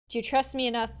Do you trust me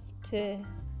enough to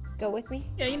go with me?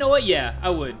 Yeah, you know what? Yeah, I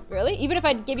would. Really? Even if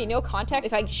I give you no context?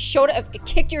 If I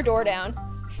kicked your door down,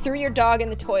 threw your dog in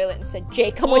the toilet and said,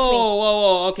 Jay, come with me.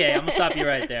 Whoa, okay, I'm gonna stop you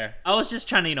right there. I was just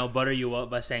trying to, you know, butter you up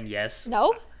by saying yes.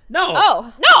 No? No.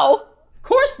 Oh, no! Of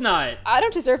course not. I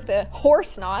don't deserve the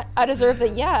horse not. I deserve the,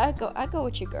 yeah, I go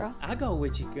with you, girl. I go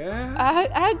with you, girl.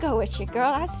 I go with you,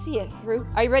 girl. I see it through.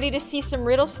 Are you ready to see some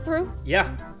riddles through?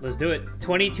 Yeah, let's do it.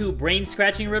 22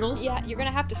 brain-scratching riddles? Yeah, you're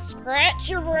gonna have to scratch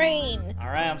your brain. All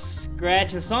right, I'm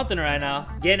scratching something right now.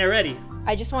 Getting it ready.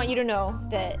 I just want you to know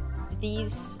that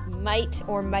these might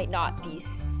or might not be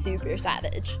super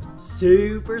savage.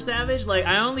 Super savage? Like,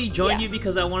 I only joined you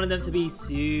because I wanted them to be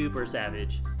super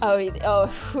savage. Oh, you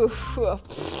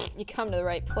come to the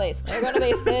right place. They're gonna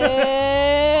be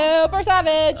super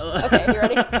savage. Okay, you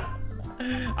ready?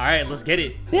 All right, let's get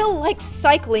it. Bill liked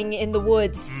cycling in the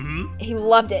woods. He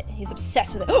loved it. He's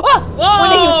obsessed with it. Oh! Whoa! One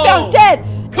day he was found dead.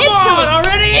 Come on,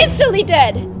 already? Instantly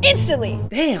dead. Instantly.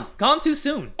 Damn, gone too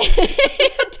soon.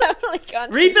 Definitely gone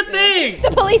too soon. Read the thing. The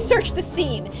police searched the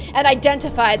scene and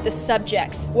identified the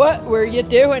subjects. What were you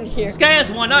doing here? This guy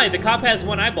has one eye. The cop has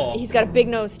one eyeball. He's got a big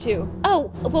nose too.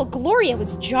 Oh, well, Gloria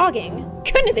was jogging.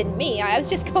 Couldn't have been me. I was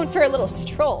just going for a little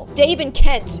stroll. Dave and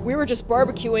Kent, we were just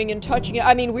barbecuing and touching it.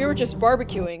 I mean, we were just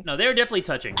barbecuing. No, they were definitely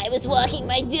touching. I was walking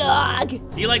my dog.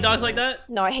 Do you like dogs like that?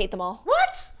 No, I hate them all.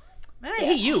 What? Man, I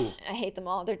hate you. I hate them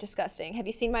all. They're disgusting. Have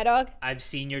you seen my dog? I've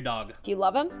seen your dog. Do you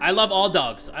love him? I love all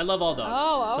dogs. I love all dogs.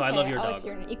 Oh, okay. So I love your dog. So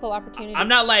you're an equal opportunity. I'm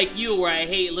not like you where I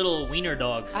hate little wiener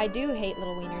dogs. I do hate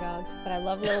little wiener dogs, but I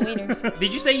love little wieners.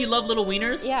 Did you say you love little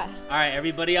wieners? Yeah. All right,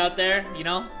 everybody out there, you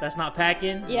know, that's not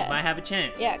packing. Yeah. Might have a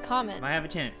chance. Yeah, comment. Might have a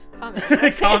chance. Comment.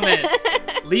 Comments.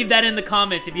 Leave that in the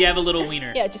comments if you have a little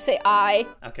wiener. Yeah, just say I.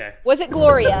 Okay. Was it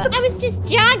Gloria? I was just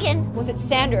jogging. Was it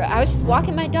Sandra? I was just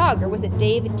walking my dog. Or was it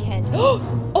Dave and Kent?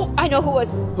 Oh, I know who it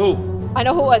was. Who? I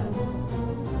know who it was.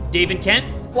 Dave and Kent?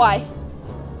 Why?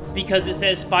 Because it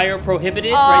says fire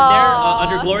prohibited right there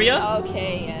under Gloria.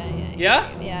 Okay,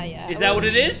 Yeah? Yeah. Is that what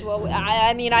it is? Well,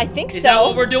 I mean, I think so. Is that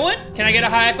what we're doing? Can I get a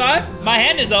high five? My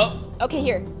hand is up. Okay,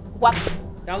 here. What?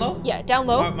 Down low? Yeah, down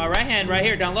low. My right hand right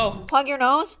here, down low. Clog your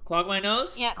nose. Clog my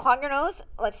nose? Yeah, clog your nose.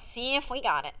 Let's see if we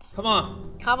got it. Come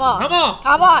on. Come on. Come on.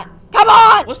 Come on. Come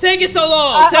on! What's taking so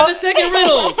long? 7-second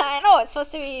riddles. I know, it's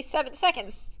supposed to be 7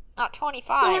 seconds, not 25.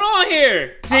 What's going on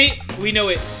here? See? We knew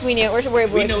it. We knew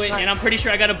it. We knew it, and I'm pretty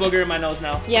sure I got a booger in my nose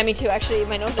now. Yeah, me too, actually.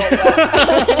 My nose is all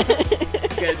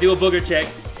wet. Okay, do a booger check.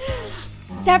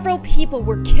 Several people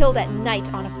were killed at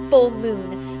night on a full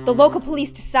moon. The local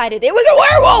police decided it was a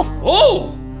werewolf!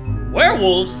 Oh!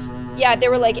 Werewolves? Yeah, they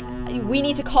were like, we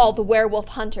need to call the werewolf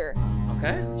hunter.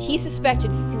 Okay. He suspected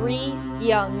 3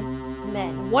 young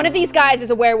men. One of these guys is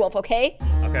a werewolf, okay?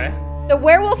 Okay. The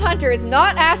werewolf hunter is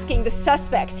not asking the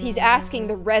suspects, he's asking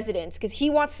the residents, because he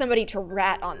wants somebody to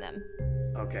rat on them.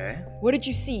 Okay. What did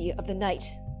you see of the night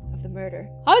of the murder?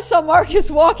 I saw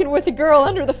Marcus walking with a girl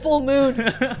under the full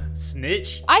moon.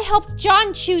 Snitch? I helped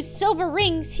John choose silver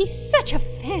rings. He's such a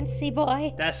fancy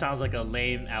boy. That sounds like a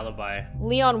lame alibi.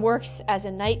 Leon works as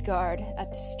a night guard at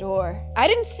the store. I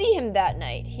didn't see him that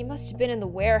night. He must have been in the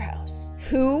warehouse.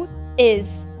 Who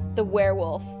is the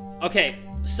werewolf? Okay,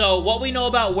 so what we know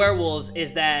about werewolves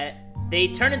is that they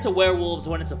turn into werewolves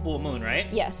when it's a full moon, right?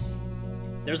 Yes.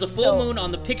 There's a full moon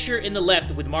on the picture in the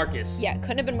left with Marcus. Yeah,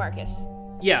 couldn't have been Marcus.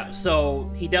 Yeah, so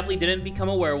he definitely didn't become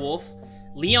a werewolf.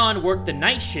 Leon worked the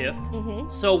night shift,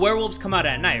 so werewolves come out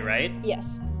at night, right?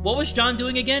 Yes. What was John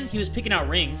doing again? He was picking out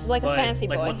rings. Like a fancy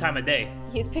boy. Like what time of day?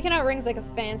 He was picking out rings like a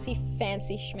fancy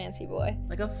schmancy boy.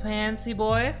 Like a fancy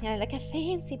boy? Yeah, like a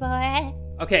fancy boy.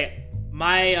 Okay,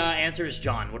 my answer is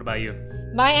John. What about you?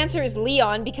 My answer is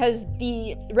Leon because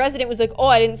the resident was like, oh,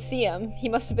 I didn't see him. He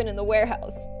must have been in the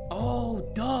warehouse. Oh,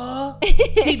 duh.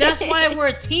 See, that's why we're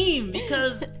a team,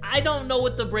 because I don't know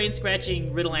what the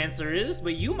brain-scratching riddle answer is,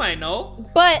 but you might know.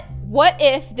 But what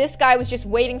if this guy was just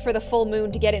waiting for the full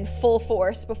moon to get in full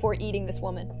force before eating this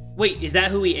woman? Wait, is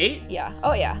that who he ate? Yeah.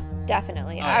 Oh, yeah.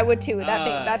 Definitely. I would too.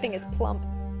 That thing is plump.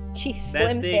 She's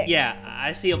slim thick. Yeah,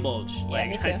 I see a bulge. Yeah, like,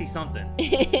 me too. I see something.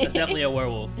 That's definitely a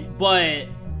werewolf. But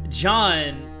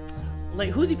John, like,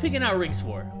 who's he picking out rings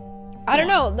for? I don't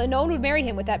know. No one would marry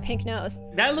him with that pink nose.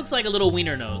 That looks like a little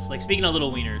wiener nose. Like, speaking of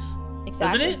little wieners.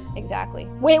 Exactly. Doesn't it? Exactly.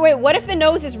 Wait. What if the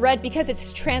nose is red because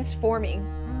it's transforming?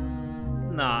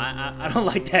 Nah, I don't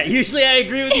like that. Usually I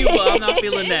agree with you, but I'm not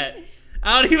feeling that.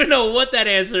 I don't even know what that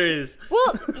answer is.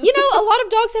 Well, you know, a lot of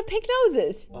dogs have pink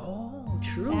noses. Oh,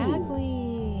 true. Exactly.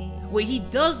 Wait, he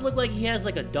does look like he has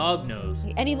like a dog nose.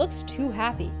 And he looks too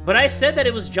happy. But I said that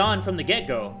it was John from the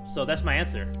get-go, so that's my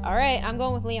answer. All right, I'm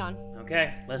going with Leon.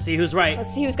 Okay, let's see who's right.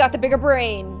 Let's see who's got the bigger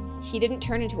brain. He didn't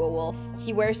turn into a wolf.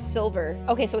 He wears silver.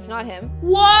 Okay, so it's not him.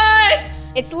 What?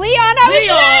 It's Leon. I was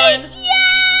right.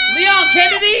 Yeah! Leon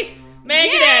Kennedy? Man,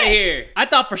 get out of here. I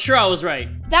thought for sure I was right.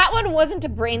 That one wasn't a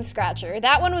brain scratcher.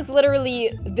 That one was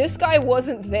literally, this guy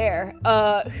wasn't there.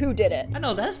 Who did it? I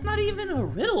know, that's not even a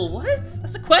riddle. What?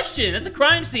 That's a question. That's a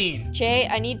crime scene. Jay,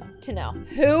 I need to know.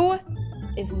 Who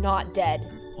is not dead?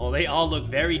 Well, they all look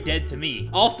very dead to me.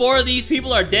 All 4 of these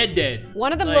people are dead.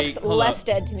 One of them looks less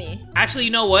dead to me. Actually, you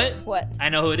know what? What? I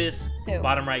know who it is. Who?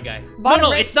 Bottom right guy.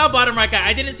 Bottom right? It's not bottom right guy.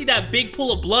 I didn't see that big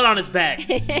pool of blood on his back.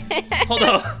 Hold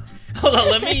on. Hold on,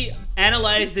 let me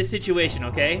analyze this situation,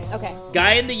 okay? Okay.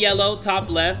 Guy in the yellow, top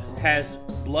left, has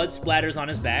blood splatters on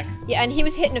his back. Yeah, and he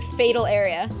was hit in a fatal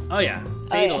area. Oh yeah,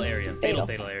 fatal yeah. area. Fatal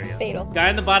area. Fatal. Guy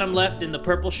in the bottom left in the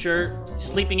purple shirt,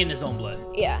 sleeping in his own blood.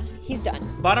 Yeah, he's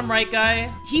done. Bottom right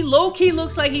guy, he low-key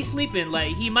looks like he's sleeping.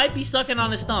 Like, he might be sucking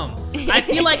on his thumb. I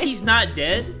feel like he's not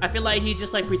dead. I feel like he's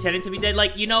just like pretending to be dead.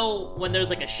 Like, you know when there's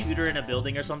like a shooter in a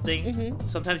building or something?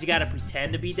 Sometimes you gotta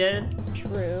pretend to be dead.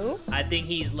 True. I think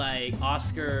he's like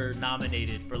Oscar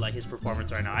nominated for like his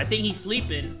performance right now. I think he's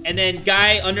sleeping. And then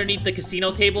guy underneath the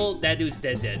casino table, that dude's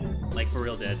dead. Like, for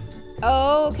real dead.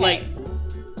 Oh, okay. Like,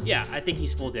 yeah, I think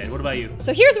he's full dead. What about you?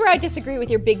 So here's where I disagree with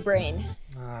your big brain.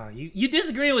 You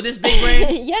disagree with this big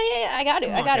brain? yeah, I got it.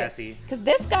 I got Kassie. it. Because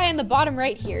this guy in the bottom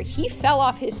right here, he fell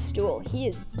off his stool. He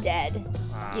is dead.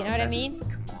 You know what I mean?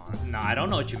 Come on. No, I don't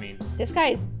know what you mean. This guy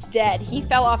is dead. He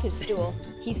fell off his stool.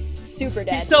 He's super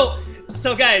dead.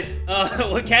 So guys,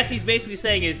 what Cassie's basically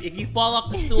saying is if you fall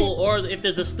off the stool or if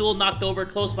there's a stool knocked over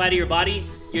close by to your body,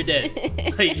 you're dead.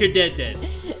 Like, you're dead.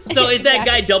 So is that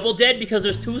guy double dead because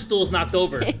there's 2 stools knocked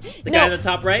over? The guy in the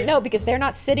top right? No, because they're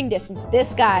not sitting distance.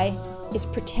 This guy is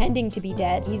pretending to be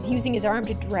dead. He's using his arm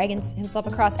to drag himself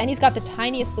across, and he's got the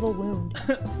tiniest little wound.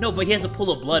 No, but he has a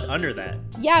pool of blood under that.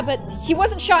 Yeah, but he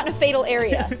wasn't shot in a fatal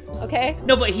area, okay?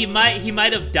 No, but he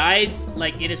might have died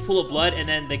like in his pool of blood, and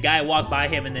then the guy walked by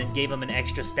him and then gave him an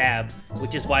extra stab,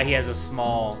 which is why he has a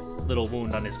small little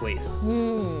wound on his waist.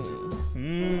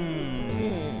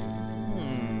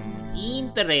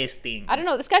 Interesting. I don't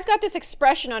know. This guy's got this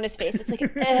expression on his face. It's like,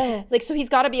 like, so he's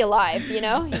got to be alive, you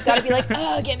know? He's got to be like,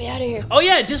 get me out of here. Oh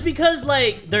yeah, just because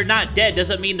like they're not dead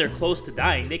doesn't mean they're close to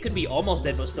dying. They could be almost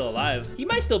dead but still alive. He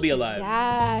might still be alive.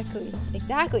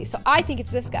 Exactly. So I think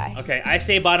it's this guy. Okay, I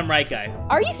say bottom right guy.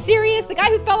 Are you serious? The guy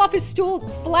who fell off his stool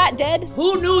flat dead?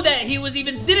 Who knew that he was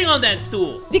even sitting on that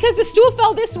stool? Because the stool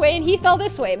fell this way and he fell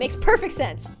this way. It makes perfect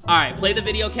sense. All right, play the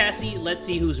video, Cassie. Let's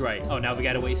see who's right. Oh, now we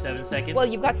gotta wait 7 seconds. Well,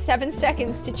 you've got 7 seconds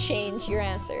to change your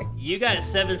answer. You got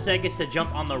 7 seconds to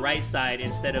jump on the right side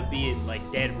instead of being like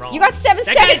dead wrong. You got 7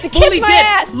 seconds to kiss my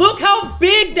ass. Look how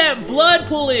big that blood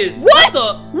pool is. What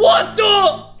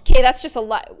the? Okay, that's just a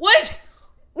lie. What?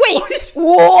 Wait,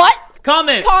 what?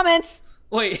 Comments.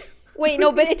 Wait,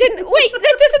 no, but it didn't. Wait,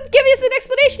 that doesn't give us an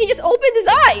explanation. He just opened his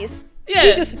eyes.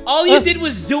 Yeah, all you did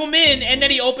was zoom in and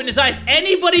then he opened his eyes.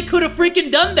 Anybody could have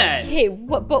freaking done that. Okay,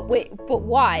 but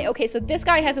why? Okay, so this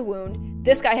guy has a wound.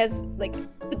 This guy has, like,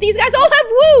 but these guys all have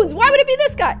wounds. Why would it be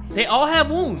this guy? They all have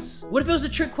wounds. What if it was a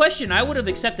trick question? I would have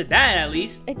accepted that at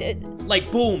least.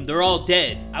 Like, boom, they're all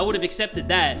dead. I would have accepted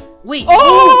that. Wait.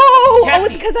 Cassie,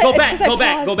 it's because I go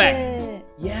back. It.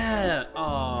 Yeah. Oh,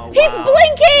 wow. He's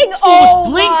blinking. This fool was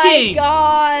blinking. My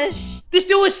gosh. This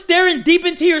dude was staring deep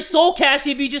into your soul,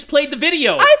 Cassie, if you just played the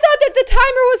video. I thought that the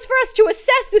timer was for us to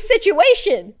assess the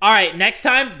situation. All right, next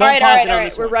time, don't pause it on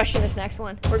this one. We're rushing this next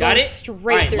one. We're going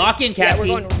straight through. Lock in, Cassie.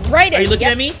 Yeah, we're going right in. Are you looking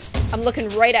at me? I'm looking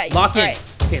right at you. Lock in.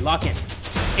 Okay, lock in.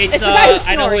 It's the guy who's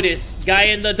snoring. I know who it is. Guy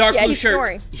in the dark blue shirt.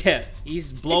 Snoring. Yeah,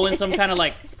 he's blowing some kind of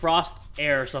like frost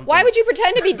air or something. Why would you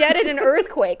pretend to be dead in an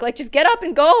earthquake? Like, just get up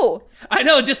and go. I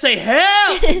know, just say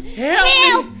help!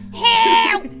 Help!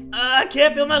 Help! I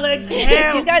can't feel my legs.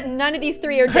 Help! These guys, none of these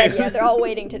 3 are dead yet. They're all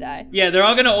waiting to die. Yeah, they're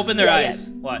all gonna open their eyes.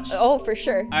 Yeah. Watch. Oh, for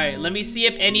sure. All right, let me see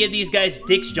if any of these guys'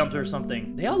 dicks jumped or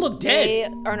something. They all look dead. They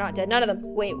are not dead. None of them.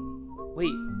 Wait.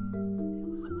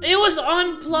 It was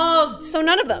unplugged. So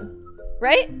none of them,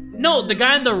 right? No, the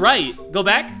guy on the right. Go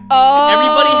back. Oh.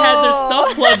 Everybody had their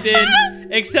stuff plugged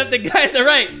in except the guy on the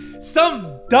right.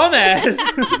 Some dumbass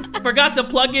forgot to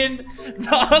plug in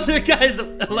the other guy's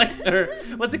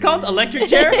what's it called? Electric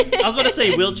chair? I was about to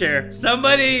say wheelchair.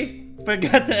 Somebody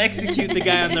forgot to execute the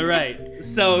guy on the right.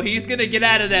 So he's gonna get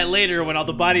out of that later when all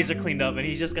the bodies are cleaned up, and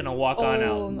he's just gonna walk on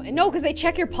out. No, because they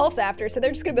check your pulse after, so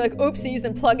they're just gonna be like, oopsies,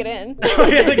 then plug it in. Oh,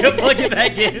 yeah, they're gonna plug it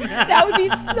back in. That would be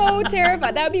so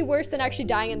terrifying. That would be worse than actually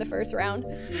dying in the first round.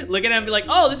 Look at him and be like,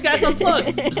 oh, this guy's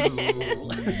unplugged.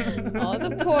 Oh,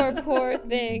 the poor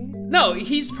thing. No,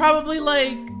 he's probably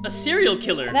like a serial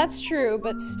killer. That's true,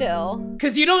 but still.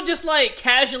 Because you don't just like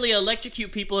casually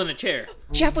electrocute people in a chair.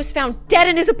 Jeff was found dead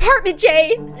in his apartment,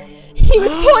 Jay. He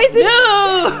was poisoned.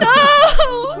 No!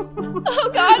 No! Oh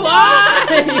God, Why?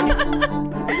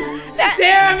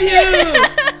 Damn you!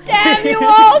 Damn you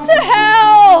all to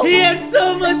hell! He had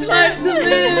so much life to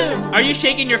live! Are you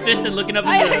shaking your fist and looking up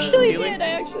at the ceiling? I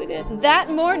actually did. That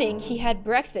morning, he had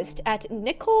breakfast at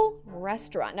Nickel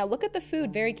Restaurant. Now look at the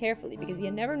food very carefully because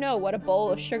you never know what a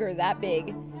bowl of sugar that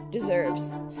big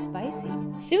deserves. Spicy.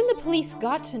 Soon the police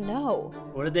got to know.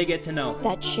 What did they get to know?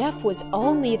 That Jeff was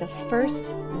only the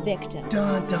first victim.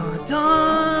 Dun dun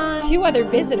dun! 2 other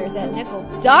visitors at Nickel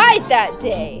died that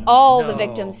day. All the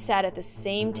victims sat at the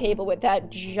same table with that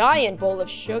giant bowl of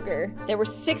sugar. There were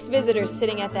 6 visitors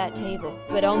sitting at that table,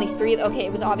 but only 3. Okay,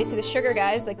 it was obviously the sugar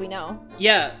guys, like we know.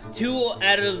 Yeah, 2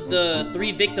 out of the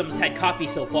 3 victims had coffee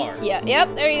so far. Yeah,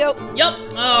 yep, there you go. Yup.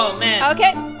 Oh man.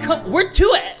 Okay. Come, we're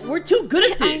too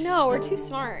good at this. I know, we're too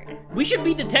smart. We should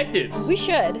be detectives. We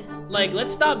should. Like,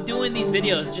 let's stop doing these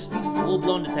videos. Just be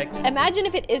full-blown detectives. Imagine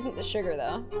if it isn't the sugar,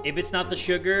 though. If it's not the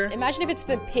sugar. Imagine if it's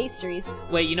the pastries.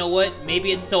 Wait, you know what?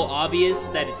 Maybe it's so obvious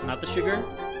that it's not the sugar.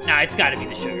 Nah, it's gotta be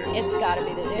the sugar. It's gotta be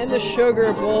in the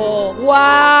sugar bowl.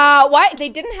 Wow. Why? They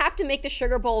didn't have to make the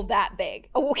sugar bowl that big.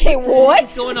 Okay, what?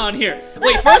 What's going on here?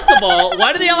 Wait, first of all,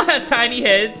 why do they all have tiny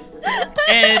heads?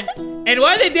 And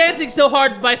why are they dancing so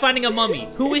hard by finding a mummy?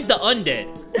 Who is the undead?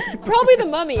 Probably the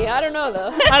mummy. I don't know,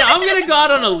 though. I'm gonna go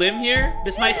out on a limb here.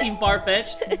 This might seem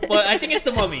far-fetched, but I think it's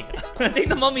the mummy. I think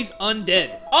the mummy's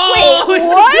undead. Oh, wait,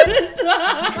 what?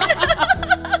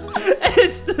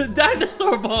 It's the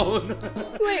dinosaur bone.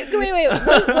 Wait.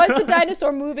 Was the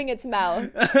dinosaur moving its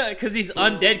mouth? Because he's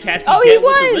undead, Kassie. Oh, he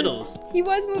was. With the riddles. He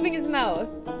was moving his mouth.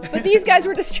 But these guys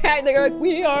were distracted. They were like,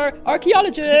 we are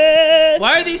archaeologists.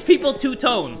 Why are these people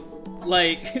two-tone?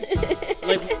 Like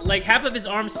half of his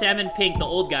arm's salmon pink, the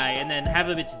old guy, and then half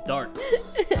of it's dark.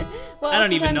 Well, I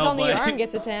don't even know. Sometimes only your arm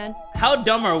gets a tan. How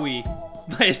dumb are we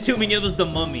by assuming it was the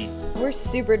mummy? We're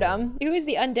super dumb. Who is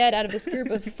the undead out of this group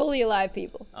of fully alive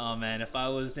people? Oh man, if I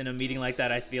was in a meeting like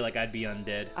that, I feel like I'd be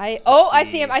undead. I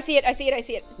see him. I see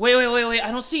it. Wait.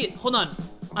 I don't see it. Hold on.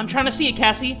 I'm trying to see it,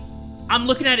 Kassie. I'm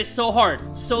looking at it so hard.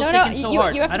 Hard.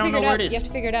 You have to I don't know where it is. You have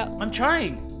to figure it out. I'm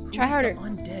trying. Try harder.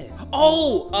 Undead.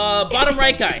 Oh, bottom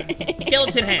right guy.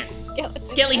 Skeleton hand.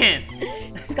 Skelly hand.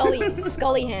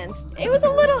 Scully hands. It was a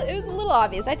little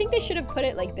obvious. I think they should have put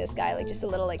it like this guy, like just a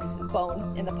little like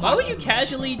bone in the pot. Why would you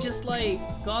casually just like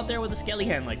go out there with a skelly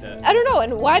hand like that? I don't know.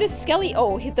 And why does Skelly?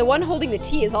 Oh, the one holding the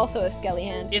tea is also a Skelly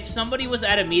hand. If somebody was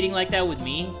at a meeting like that with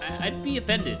me, I'd be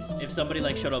offended if somebody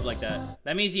like showed up like that.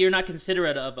 That means you're not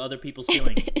considerate of other people's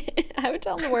feelings. I would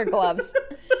tell them to wear gloves,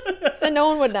 so no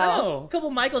one would know. Oh, a couple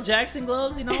Michael Jackson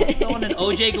gloves, you know, throwing an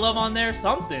OJ glove on there,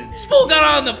 something. This fool got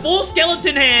on the full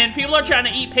skeleton hand. People are trying to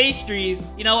eat pastries.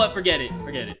 You know what? Forget it.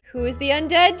 Who is the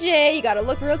undead, Jay? You gotta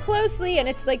look real closely, and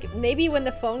it's like maybe when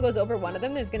the phone goes over one of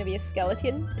them, there's gonna be a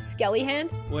skelly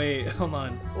hand. Wait, hold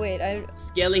on. Wait,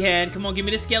 Skelly hand. Come on, give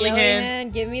me the skelly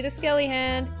hand. Give me the skelly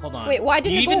hand. Hold on. Wait, why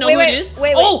didn't you it even go? know who it is?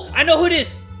 Wait. Oh, I know who it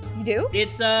is. You do?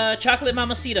 It's Chocolate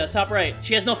Mamacita, top right.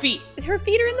 She has no feet. Her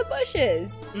feet are in the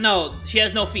bushes. No, she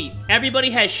has no feet. Everybody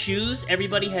has shoes.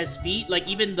 Everybody has feet. Like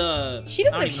even the. She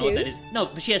doesn't have shoes. Know what that is. No,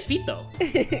 but she has feet though.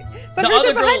 But the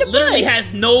other girl literally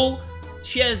has no.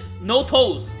 She has no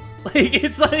toes. Like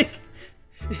it's like.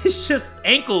 It's just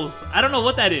ankles. I don't know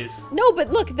what that is. No,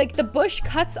 but look, like the bush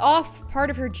cuts off part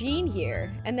of her jean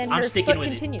here, and then her foot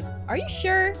continues. Are you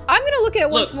sure? I'm gonna look at it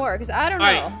once more because I don't know.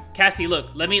 All right, Kassie, look.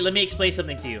 Let me explain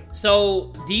something to you.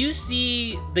 So, do you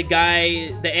see the guy,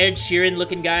 the Ed Sheeran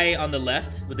looking guy on the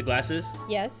left with the glasses?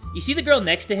 Yes. You see the girl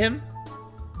next to him?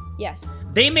 Yes.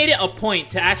 They made it a point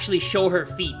to actually show her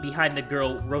feet behind the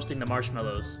girl roasting the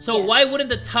marshmallows. So why wouldn't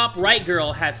the top right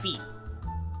girl have feet?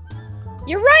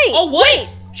 You're right. Oh, what? Wait.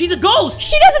 She's a ghost!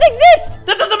 She doesn't exist!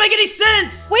 That doesn't make any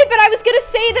sense! Wait, but I was gonna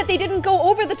say that they didn't go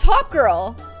over the top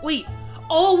girl. Wait,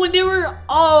 oh, when they were...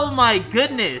 Oh my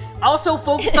goodness. I was so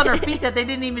focused on her feet that they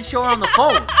didn't even show her on the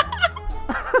phone.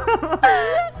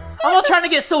 I'm not trying to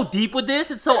get so deep with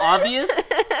this, it's so obvious.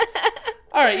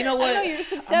 Alright, you know what? I know, you're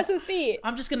just obsessed with feet.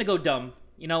 I'm just gonna go dumb.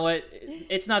 You know what?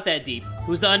 It's not that deep.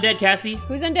 Who's the undead, Kassie?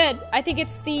 Who's undead? I think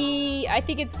it's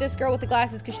this girl with the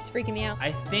glasses because she's freaking me out.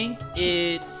 I think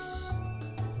it's...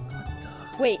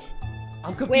 Wait.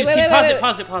 I'm confused.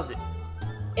 Pause it.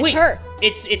 It's Wait, her.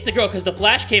 It's the girl, because the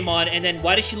flash came on, and then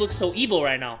why does she look so evil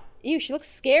right now? Ew, she looks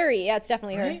scary. Yeah, it's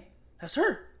definitely her. Right? That's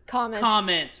her.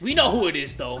 Comments. We know who it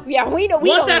is, though. Yeah, we know.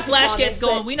 Once that it's a flash comment, gets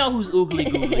going, we know who's oogly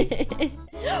googly.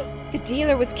 The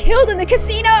dealer was killed in the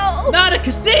casino! Not a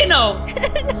casino!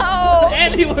 No!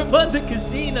 Anywhere but the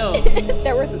casino.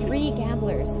 There were 3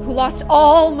 gamblers who lost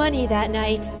all money that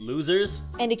night Losers?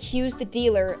 and accused the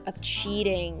dealer of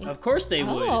cheating. Of course they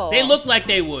would. Oh. They look like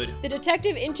they would. The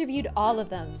detective interviewed all of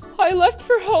them. I left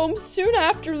for home soon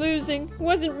after losing. It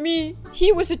wasn't me.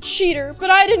 He was a cheater, but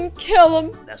I didn't kill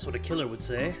him. That's what a killer would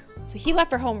say. So he left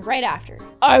for home right after.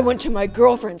 I went to my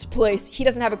girlfriend's place. He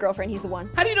doesn't have a girlfriend, he's the one.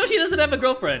 How do you know she doesn't have a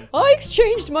girlfriend? I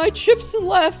exchanged my chips and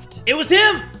left. It was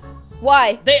him!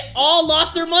 Why? They all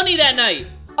lost their money that night.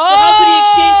 Oh, So how could he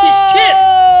exchange his chips?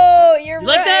 Oh, you're You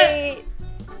like that? right.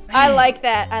 I like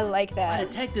that. I like My that.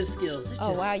 detective skills.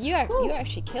 Oh wow, you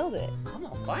actually killed it. I'm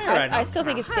on fire right now. I still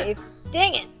think it's Dave.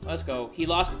 Dang it. Let's go. He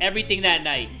lost everything that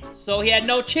night, so he had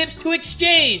no chips to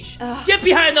exchange. Ugh. Get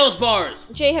behind those bars.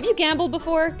 Jay, have you gambled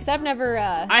before? Because I've never,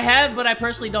 I have, but I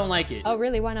personally don't like it. Oh,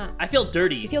 really? Why not? I feel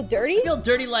dirty. You feel dirty? I feel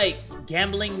dirty like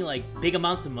gambling like big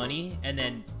amounts of money and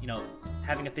then, you know,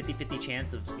 having a 50-50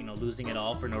 chance of, you know, losing it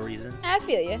all for no reason. I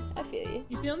feel you. I feel you.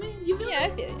 You feel me? You feel Yeah,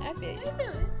 me? I feel you. I feel you. You feel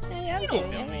me? Yeah, I You feel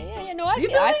don't you. feel me. Yeah, no, I You feel.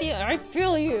 feel I me? feel. I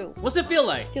feel you. What's it feel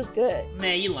like? Feels good.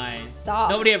 Man, you lying.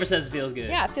 Soft. Nobody ever says it feels good.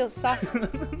 Yeah, it feels soft.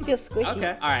 Feels squishy.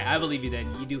 Okay. All right, I believe you then.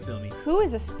 You do feel me. Who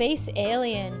is a space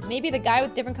alien? Maybe the guy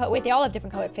with different color. Wait, they all have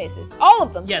different colored faces. All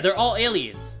of them. Yeah, they're all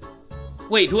aliens.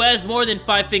 Wait, who has more than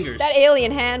 5 fingers? That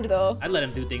alien hand, though. I'd let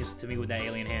him do things to me with that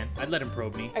alien hand. I'd let him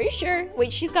probe me. Are you sure?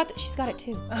 Wait, she's got it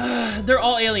too. They're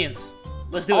all aliens.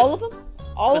 Let's do it. All of them?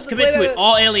 All Let's of them? commit Wait, to wait, it. wait.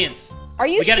 All aliens. Are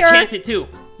you We sure? gotta chance it too.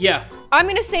 Yeah. I'm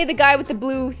gonna say the guy with the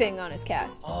blue thing on his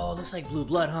cast. Oh, looks like blue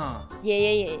blood, huh?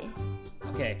 Yeah.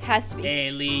 Okay. Has to be.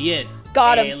 Alien.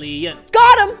 Got him. Alien.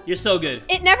 Got him! You're so good.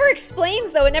 It never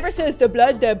explains, though. It never says the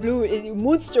blood, the blue,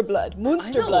 monster blood, I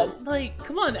monster know. blood. Like,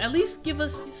 come on, at least give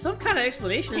us some kind of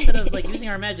explanation instead of like using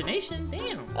our imagination.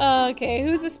 Damn. Okay,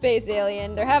 who's the space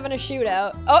alien? They're having a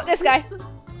shootout. Oh, this guy.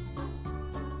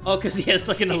 Oh, because he has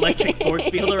like an electric force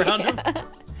field around him.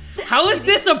 How is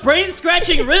this a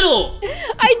brain-scratching riddle?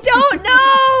 I don't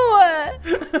know!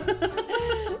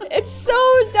 It's so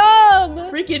dumb!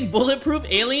 Freaking bulletproof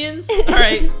aliens?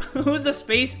 Alright, who's a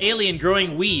space alien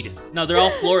growing weed? No, they're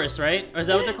all florists, right? Or is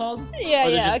that what they're called? Yeah, or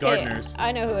they're yeah, just okay. gardeners?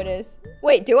 I know who it is.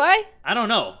 Wait, do I? I don't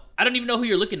know. I don't even know who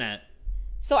you're looking at.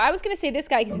 So I was gonna say this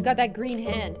guy because he's got that green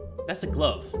hand. That's a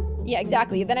glove. Yeah,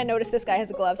 exactly. Then I noticed this guy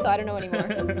has a glove, so I don't know anymore.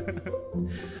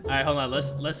 Alright, hold on.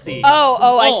 Let's see.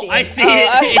 Oh, I see. I see it.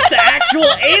 It's the actual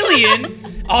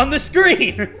alien on the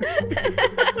screen.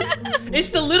 It's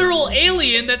the literal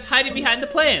alien that's hiding behind the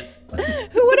plant.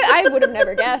 I would have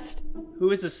never guessed. Who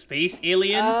is a space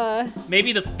alien?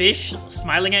 Maybe the fish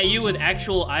smiling at you with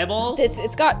actual eyeballs?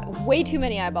 It's got way too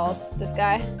many eyeballs, this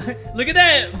guy. Look at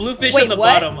that blue fish Wait, on the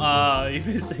what? bottom. You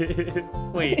missed it.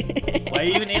 Wait, why are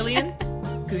you an alien?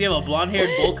 Because you have a blonde-haired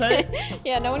bowl cut?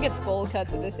 Yeah, no one gets bowl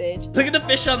cuts at this age. Look at the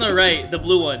fish on the right, the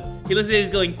blue one. He looks like he's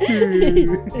going.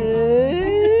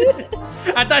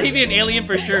 I thought he'd be an alien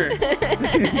for sure.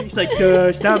 He's like,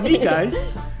 it's not me, guys.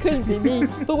 Couldn't be me.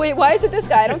 But wait, why is it this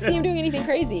guy? I don't see him doing anything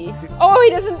crazy. Oh, he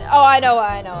doesn't. Oh, I know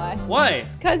why. Why?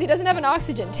 Because he doesn't have an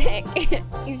oxygen tank.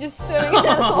 He's just swimming in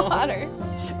the water.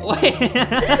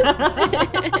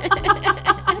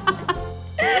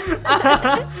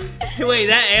 Wait,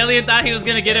 that alien thought he was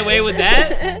gonna get away with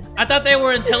that? I thought they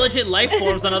were intelligent life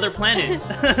forms on other planets.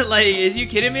 Like, is you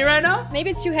kidding me right now? Maybe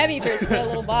it's too heavy for his frail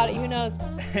little body. Who knows?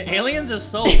 Aliens are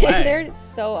so whack. They're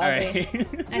so ugly.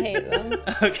 Alright. I hate them.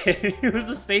 Okay, who's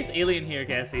the space alien here,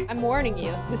 Cassie? I'm warning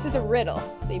you. This is a riddle,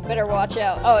 so you better watch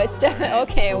out. Oh, it's definitely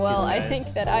okay. Well, I think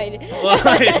that Well,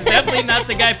 it's definitely not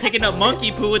the guy picking up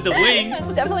monkey poo with the wings.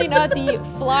 It's definitely not the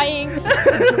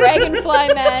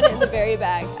dragonfly man in the very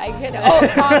back. I could. Oh,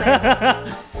 comment.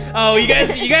 Oh, you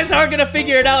guys aren't gonna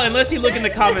figure it out unless you look in the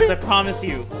comments. I promise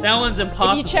you. That one's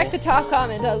impossible. If you check the top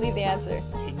comment, I'll leave the answer.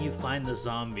 Can you find the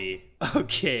zombie?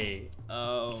 Okay.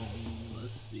 Let's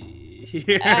see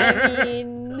here. I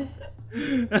mean,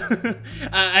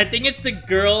 I think it's the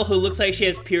girl who looks like she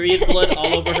has period blood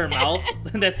all over her mouth.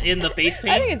 That's in the face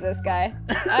paint. I think it's this guy.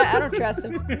 I don't trust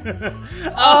him.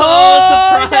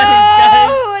 Oh, surprise,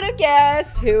 guys! Who would have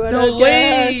guessed? Who would have No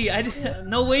way!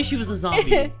 No way she was a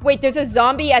zombie. Wait, there's a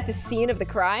zombie at the scene of the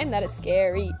crime? That is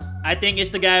scary. I think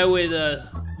it's the guy with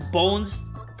bones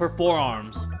for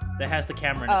forearms that has the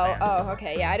camera in his hand. Oh,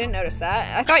 okay. Yeah, I didn't notice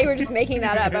that. I thought you were just making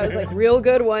that up. I was like, real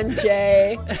good one,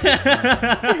 Jay.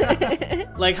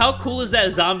 Like, how cool is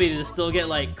that zombie to still get,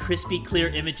 like, crispy, clear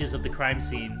images of the crime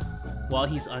scene? while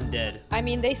he's undead? I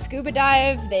mean, they scuba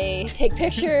dive, they take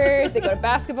pictures, they go to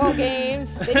basketball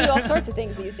games, they do all sorts of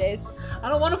things these days. I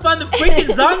don't want to find the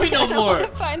freaking zombie no more. I don't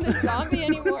want to find the zombie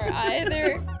anymore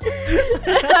either.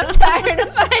 I'm tired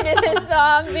of finding the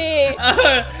zombie.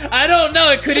 I don't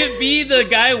know. Could it be the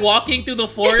guy walking through the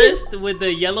forest with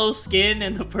the yellow skin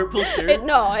and the purple shirt?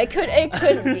 No, it couldn't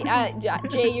be.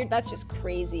 Jay, that's just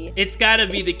crazy. It's gotta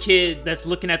be the kid that's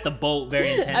looking at the boat very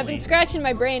intently. I've been scratching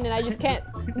my brain and I just can't.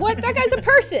 What? That guy's a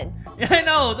person. I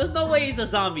know. There's no way he's a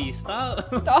zombie.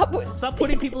 Stop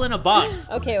putting people in a box.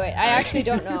 Okay, wait. I actually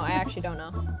don't know.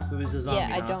 Who is the zombie?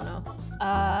 Yeah, I don't know.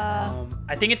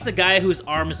 I think it's the guy whose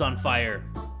arm is on fire,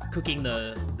 cooking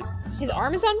the His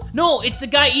arm is on? No, it's the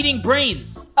guy eating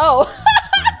brains. Oh.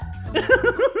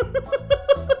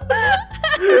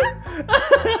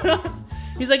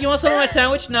 He's like, you want some of my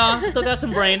sandwich? No, still got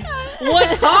some brain.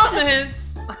 What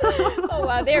comments? Oh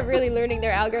wow, they're really learning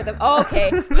their algorithm. Oh, okay.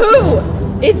 Who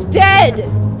is dead? It's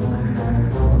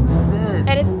dead.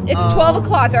 And it's 12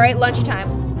 o'clock, all right,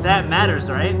 lunchtime. That matters,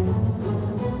 right?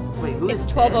 Wait, who is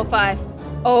It's 12:05.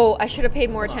 Oh, I should have paid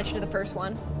more attention to the first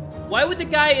one. Why would the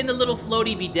guy in the little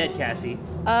floaty be dead, Cassie?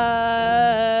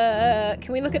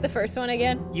 Can we look at the first one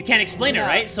again? You can't explain it, No.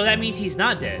 right? So that means he's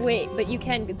not dead. Wait, but you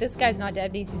can. This guy's not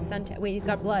dead. He's his son. Wait, he's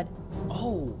got blood.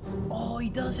 Oh, he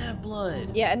does have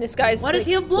blood. Yeah, and this guy's. Why does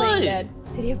he have blood? playing dead.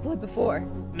 Did he have blood before?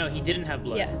 No, he didn't have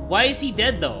blood. Yeah. Why is he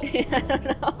dead though? I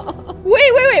don't know.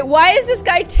 Wait. Why is this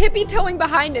guy tippy-toeing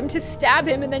behind him to stab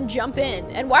him and then jump in?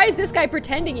 And why is this guy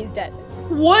pretending he's dead?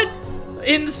 What?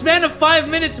 In the span of 5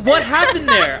 minutes, what happened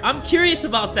there? I'm curious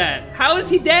about that. How is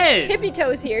he dead? Tippy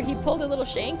Toes here. He pulled a little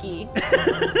shanky.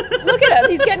 Look at him.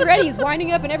 He's getting ready. He's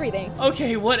winding up and everything.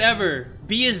 Okay, whatever.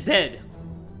 B is dead.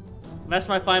 That's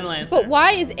my final answer. But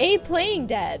why is A playing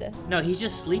dead? No, he's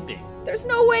just sleeping. There's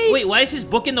no way. Wait, why is his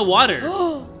book in the water?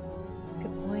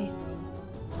 Good point.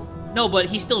 No, but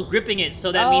he's still gripping it,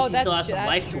 so that means he still has some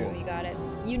life to him. You got it.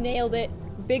 You nailed it.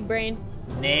 Big brain.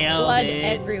 Nailed Blood it.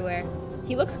 everywhere.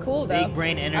 He looks cool though. Big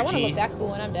brain energy. I want to look that cool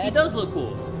when I'm dead. He does look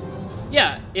cool.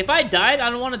 Yeah, if I died, I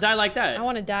don't want to die like that. I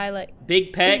want to die like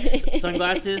Big pecs,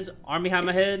 sunglasses, arm behind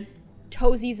my head.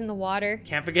 toesies in the water.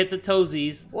 Can't forget the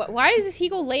toesies. Why does he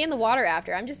go lay in the water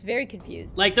after? I'm just very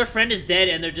confused. Like their friend is dead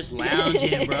and they're just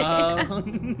lounging, bro.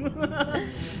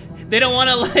 They don't want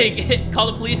to like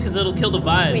call the police because it'll kill the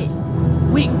vibes.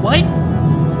 Wait, what?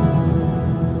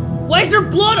 Why is there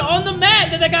blood on the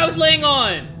mat that guy was laying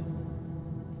on?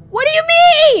 What do you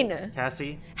mean?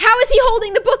 Cassie? How is he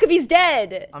holding the book if he's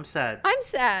dead? I'm sad. I'm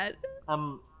sad.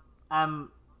 I'm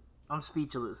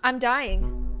speechless. I'm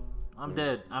dying. I'm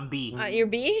dead. I'm B. You're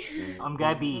B? I'm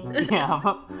guy B. Yeah,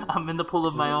 I'm in the pool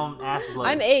of my own ass blood.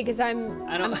 I'm A because I'm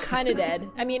kind of dead.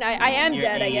 I mean, I am You're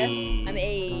dead, I guess. A. I'm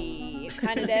A.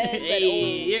 Kind of dead, but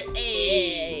You're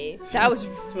A. That was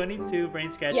 22 brain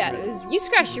scratching. Yeah, it was. You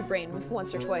scratched your brain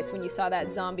once or twice when you saw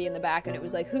that zombie in the back, and it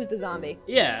was like, who's the zombie?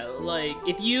 Yeah, like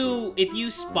if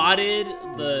you spotted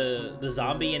the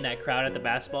zombie in that crowd at the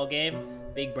basketball game,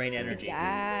 big brain energy.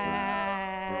 Exactly.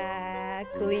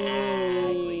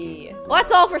 Well,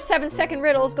 that's all for 7-second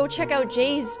riddles. Go check out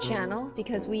Jay's channel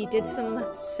because we did some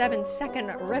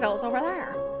 7-second riddles over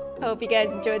there. Hope you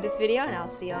guys enjoyed this video, and I'll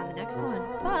see you on the next one.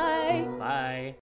 Bye. Bye.